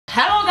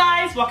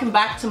guys, welcome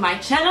back to my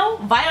channel.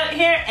 Violet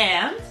here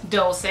and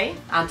Dulce.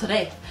 And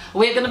today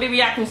we're gonna be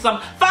reacting to some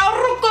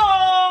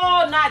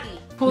Farruko. Nadie.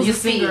 Who's the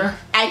singer?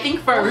 I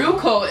think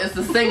Farruko is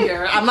the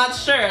singer. I'm not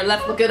sure.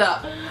 Let's look it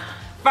up.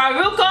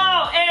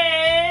 Farruko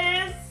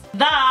is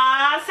the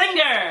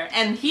singer,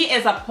 and he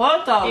is a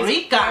Puerto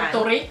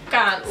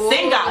Rican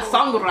singer,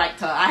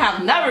 songwriter. I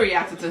have never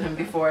reacted to him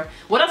before.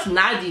 What does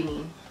Nadie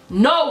mean?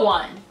 No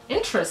one.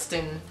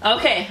 Interesting.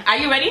 Okay, are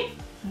you ready?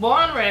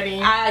 Born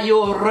ready. Are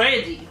you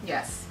ready?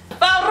 Yes.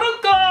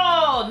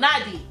 Farruko!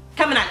 Nadie.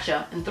 Coming at you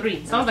in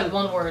 3. Sounds like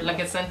one word, like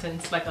a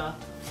sentence, like a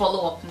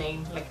follow-up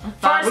name. Like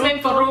first name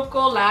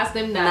Farruko, last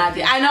name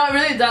Nadie. I know, it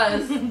really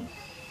does.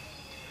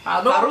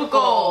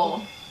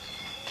 Farruko.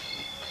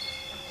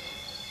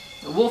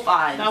 Wolf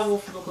eyes. That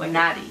wolf look like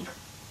Nadie.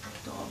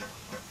 dog.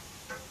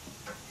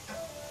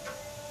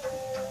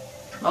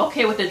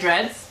 Okay, with the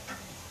dreads.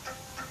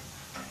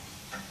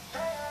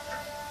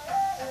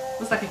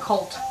 Looks like a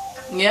cult.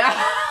 Yeah.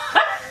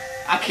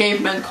 A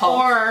caveman cult.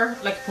 Or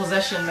like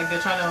possession, like they're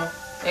trying to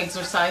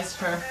exorcise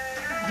her.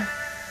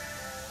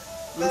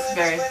 Looks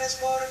very...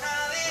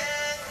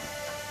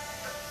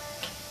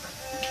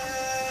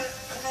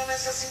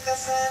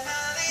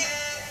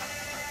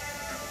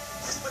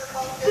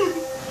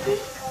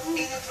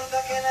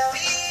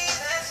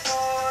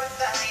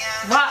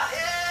 What?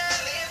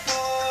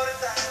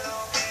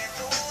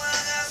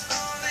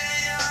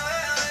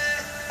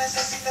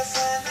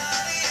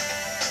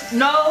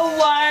 No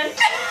one.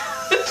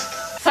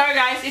 Sorry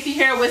guys, if you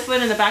hear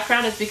whistling in the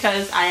background, it's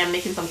because I am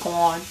making some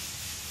corn.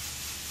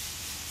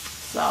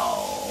 So,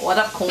 what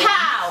up, corn?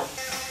 Pow!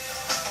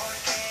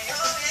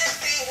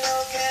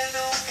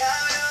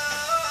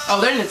 Oh,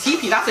 they're in the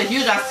teepee. That's a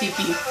huge ass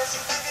teepee.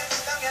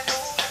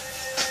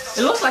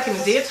 It looks like in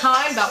the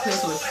daytime that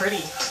place would be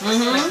pretty.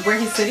 Like where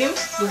he's sitting,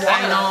 the water.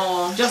 I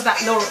know. Just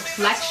that little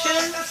reflection.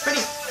 It's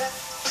pretty.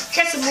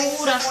 Catch the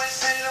mood.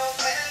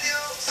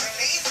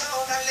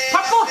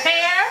 Purple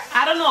hair.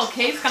 I don't know.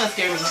 Caves kind of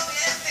scare me.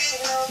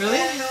 Really?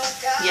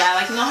 Yeah,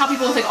 like you know how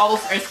people take all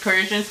those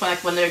excursions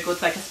when they go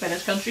to like a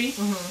Spanish country,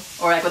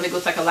 or like when they go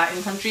to like a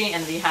Latin country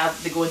and they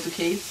go into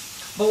caves.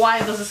 But why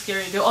does it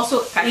scare you? They're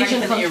also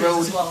Asian countries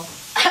as well.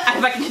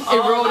 If I can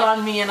erode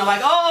on me and I'm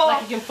like, oh,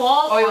 like you can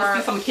fall, or you'll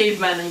see some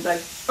cavemen and he's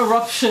like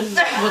eruption,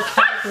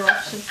 volcanic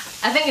eruption.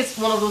 I think it's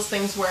one of those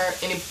things where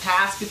in the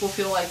past people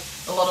feel like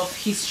a lot of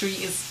history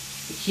is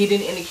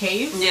hidden in the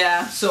cave.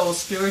 Yeah. So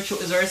spiritual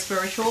is very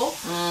spiritual,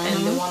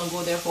 and they want to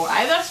go there for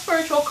either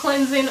spiritual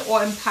cleansing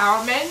or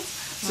empowerment.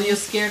 So you're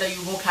scared that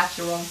you will catch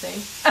the wrong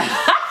thing.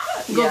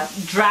 Go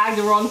drag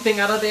the wrong thing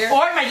out of there.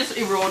 Or it might just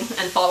erode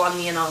and fall on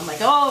me and I'm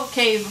like, oh,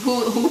 cave.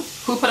 Who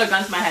put a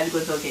gun to my head to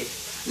go to a cave?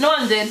 No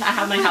one did. I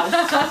have my house.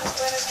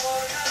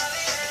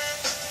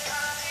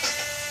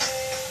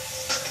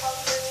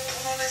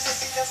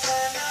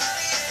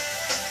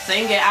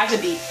 Sing it, I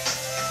could beat.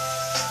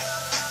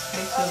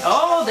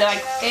 Oh, they're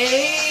like,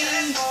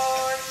 hey.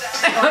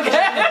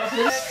 Okay.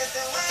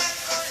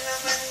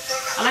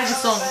 I like the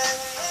song.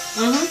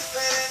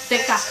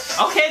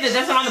 Okay, they're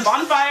dancing on the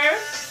bonfire.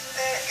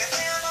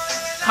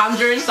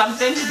 Conjuring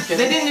something.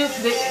 They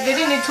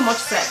didn't need too much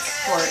sex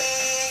for it.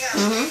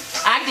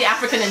 I like the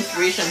African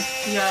inspiration.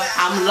 Yeah.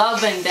 I'm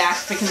loving the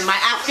African, my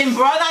African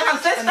brothers and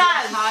sisters. And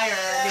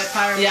the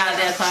attire. Yeah,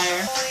 the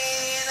attire.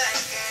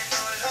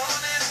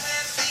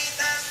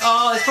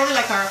 Oh, it's probably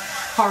like her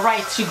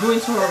right. She grew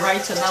into her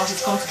rights and now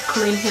he's come to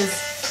claim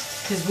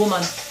his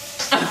woman.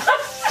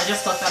 I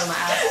just stuck that in my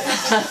ass.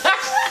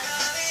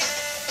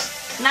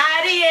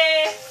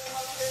 Nadie.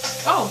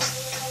 Oh.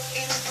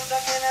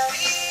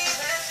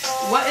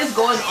 What is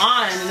going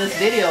on in this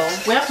video?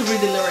 We have to read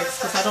the lyrics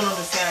because I don't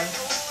understand.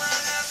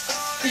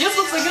 It just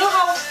looks like, you know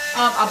how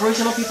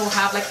Aboriginal people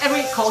have, like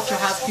every culture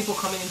has people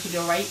coming into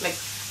their right, like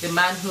the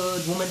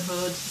manhood,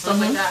 womanhood, stuff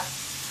like that.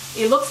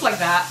 It looks like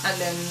that,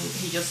 and then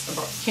he just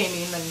came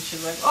in and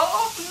she's like,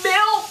 oh,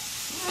 male,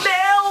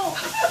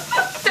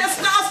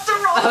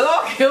 testosterone.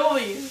 Oh, kill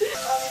me.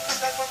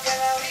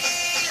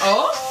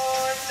 Oh?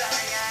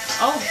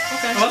 Oh,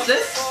 okay. What's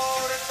this?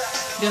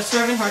 They're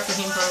serving her to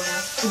him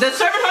probably. They're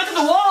serving her to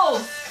the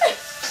wolves.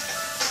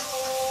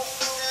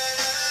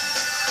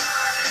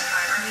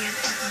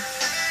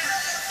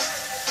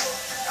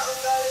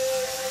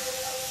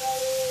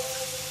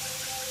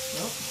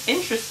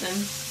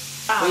 Interesting.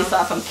 We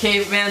saw some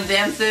caveman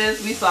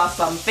dances, we saw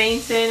some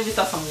fainting, we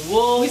saw some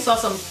wolves, we saw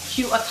some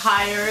cute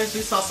attires,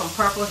 we saw some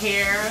purple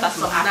hair,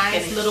 some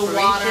nice little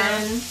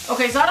water.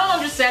 Okay, so I don't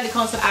understand the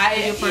concept of the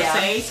video per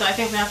se, so I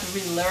think we have to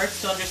read lyrics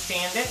to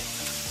understand it.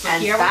 So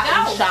and here we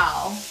go.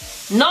 Shall.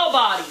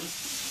 Nobody.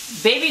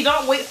 Baby,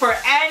 don't wait for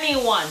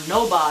anyone.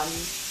 Nobody.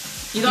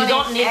 You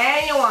don't need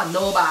anyone.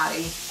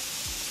 Nobody.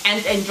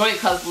 And enjoy it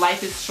because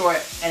life is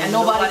short and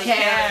nobody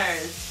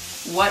cares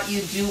what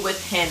you do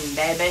with him,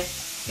 baby.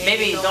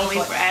 Baby, don't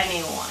wait for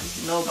anyone.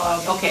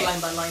 Nobody. Okay. Line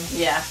by line.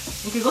 Yeah.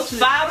 You can go to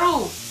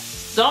Farru.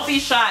 Don't be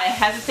shy.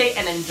 Hesitate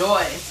and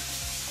enjoy.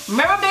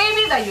 Remember,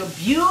 baby, that you're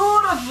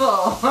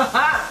beautiful.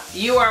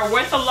 You are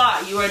worth a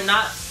lot. You are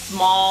not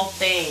small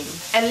thing.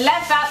 And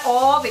let that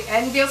all the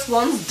envious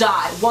ones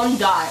die. One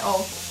die.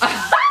 Oh.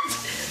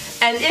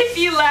 And if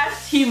you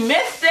left, he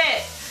missed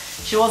it.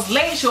 She was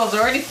late. She was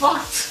already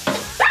fucked.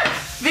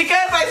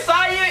 Because I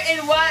saw you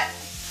in what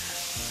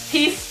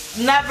he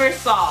never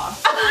saw.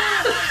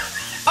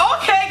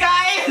 Okay,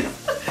 guys.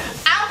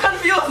 I'm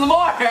confused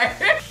more.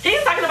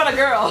 He's talking about a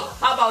girl.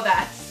 How about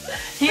that?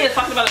 He is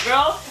talking about a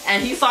girl,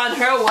 and he saw in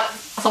her what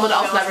someone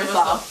else never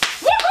saw.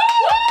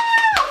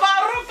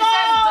 Farruko!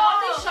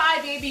 Don't be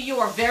shy, baby. You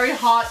are very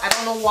hot. I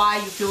don't know why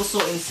you feel so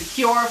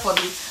insecure for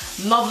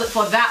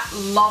that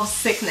love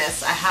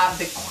sickness. I have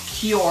the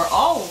cure.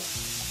 Oh,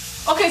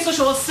 okay. So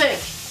she was sick.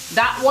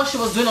 That what she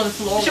was doing on the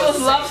floor. She was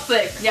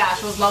lovesick. Yeah,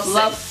 she was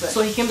lovesick.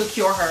 So he came to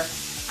cure her,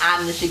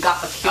 and she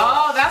got the cure.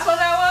 Oh, that's what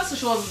that was. So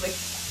she was like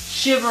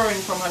shivering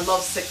from her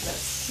love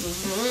sickness.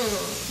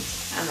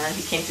 And then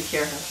he came to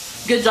cure her.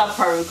 Good job,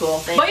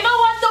 Farruko. But you know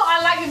what though?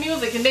 I like the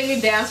music. It made me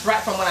dance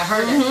right from when I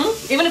heard it.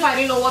 Even if I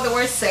didn't know what they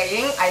were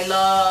saying, I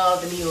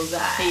love the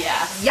music.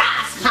 Yeah.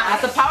 Yes!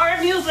 That's the power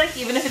of music,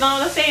 even if you don't know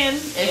what they're saying.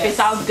 If it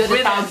sounds good,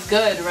 it sounds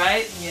good,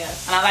 right?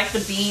 Yes. And I like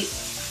the beat.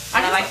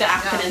 And I like the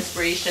African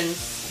inspiration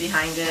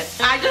behind it.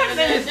 I just have to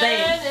say his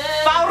name.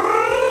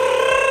 Farruko!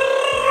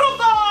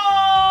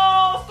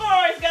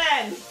 Score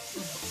again!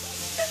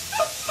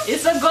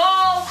 It's a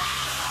goal!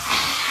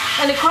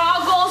 And the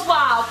crowd goes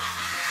wild.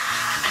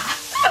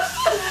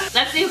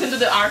 Let's see who can do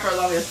the R for the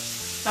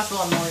longest. That's a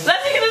little annoying.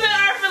 Let's see who can do the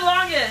R for the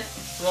longest.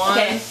 1,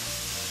 okay.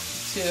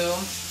 2,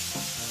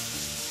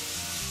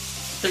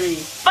 3.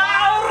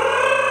 Farru!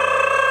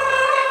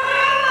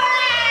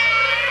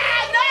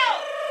 No!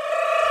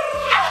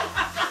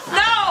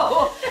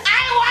 No! I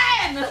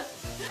win!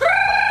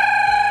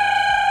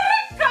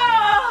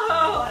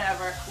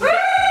 Whatever.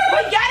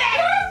 We got it!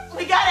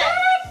 We got it!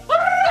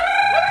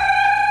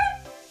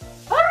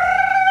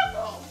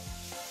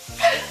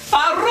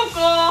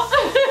 Farruko!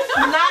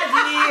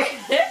 Nadie!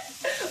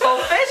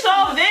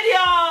 Official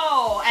video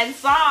and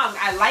song.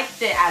 I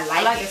liked it. I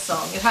like the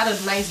song. It had a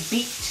nice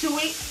beat to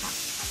it.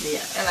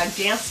 Yeah. And I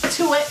danced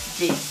to it.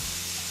 Yeah.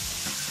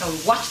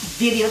 And watched the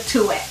video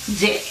to it.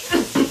 Yeah.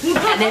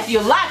 And if you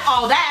like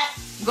all that,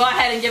 go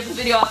ahead and give this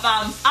video a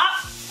thumbs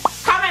up.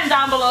 Comment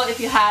down below if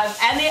you have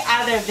any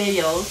other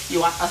videos you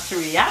want us to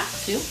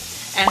react to.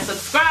 And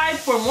subscribe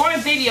for more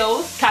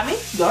videos coming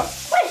your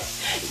way.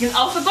 You can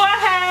also go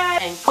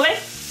ahead and click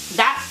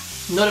that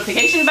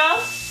notification bell,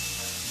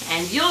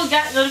 and you'll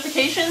get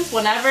notifications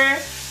whenever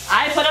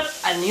I put up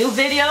a new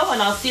video.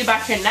 And I'll see you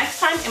back here next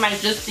time. It might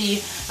just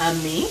be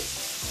me,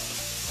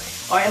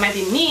 or it might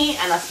be me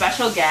and a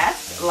special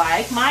guest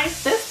like my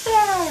sister.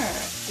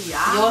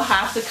 Yeah, you'll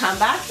have to come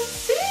back and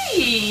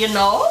see, you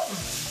know.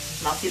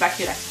 And I'll see you back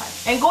here next time.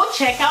 And go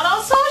check out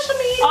our social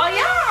media. Oh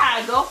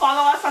yeah, go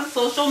follow us on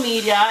social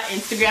media,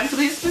 Instagram to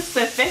be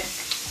specific.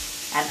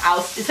 And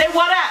I'll say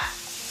what up.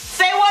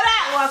 Say what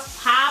up! What's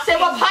poppin'? Say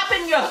what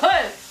poppin' your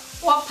hood.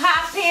 What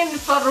poppin',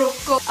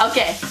 Farruko?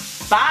 Okay,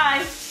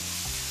 bye.